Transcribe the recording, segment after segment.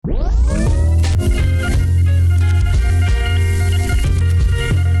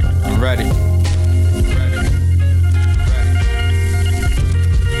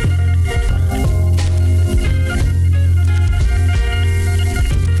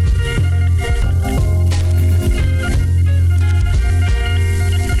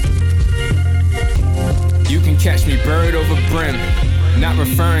brim. Not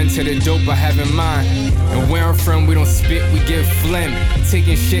referring to the dope I have in mind. And where I'm from, we don't spit, we give phlegm.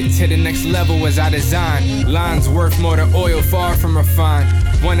 Taking shit to the next level as I design. Lines worth more than oil, far from refined.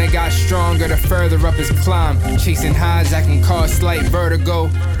 One that got stronger the further up his climb. Chasing highs that can cause slight vertigo.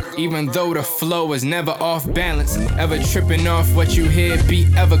 Even though the flow is never off balance, ever tripping off what you hear, be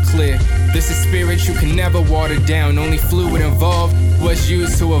ever clear. This is spirit you can never water down. Only fluid involved, what's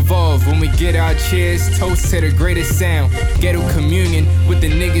used to evolve. When we get our cheers, toast to the greatest sound. Ghetto communion with the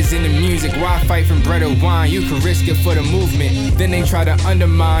niggas in the music. Why fight from bread or wine? You can risk it for the movement. Then they try to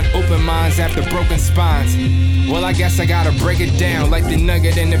undermine open minds after broken spines. Well, I guess I gotta break it down like the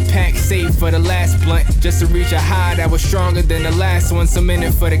nugget in the pack, save for the last blunt, just to reach a high that was stronger than the last one. Some in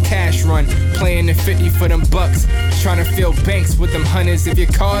it for the cash run, playing the 50 for them bucks, trying to fill banks with them hundreds. If your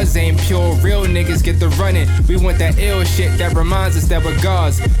cars ain't pure, real niggas get the running. We want that ill shit that reminds us that we're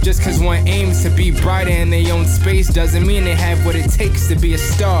gods. Just cause one aims to be brighter in their own space doesn't mean they have what it takes to be a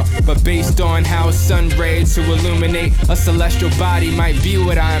star. But based on how sun rays to illuminate a celestial body might be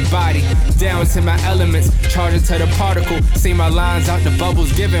what I embody. Down to my elements, charging to the particle. Say my lines out the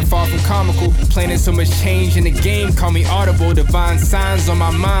bubbles given, far from comical. Planning so much change in the game, call me audible. Divine signs on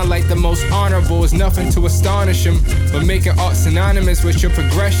my mind like the most honorable. Is nothing to astonish him, but making art synonymous with your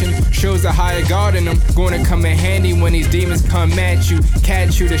progression shows a higher God in them. Going to come in handy when these demons come at you.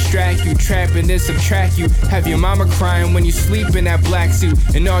 Catch you, distract you, trap and then subtract you. Have your mama crying when you sleep in that black suit,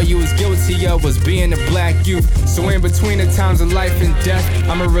 and all you was guilty of was being a black youth. So in between the times of life and death,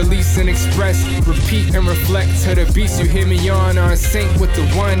 I'ma release and express, repeat and reflect to the beats you hear me on are in sync with the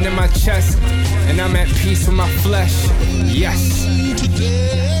one in my chest. And I'm at peace with my flesh. Yes.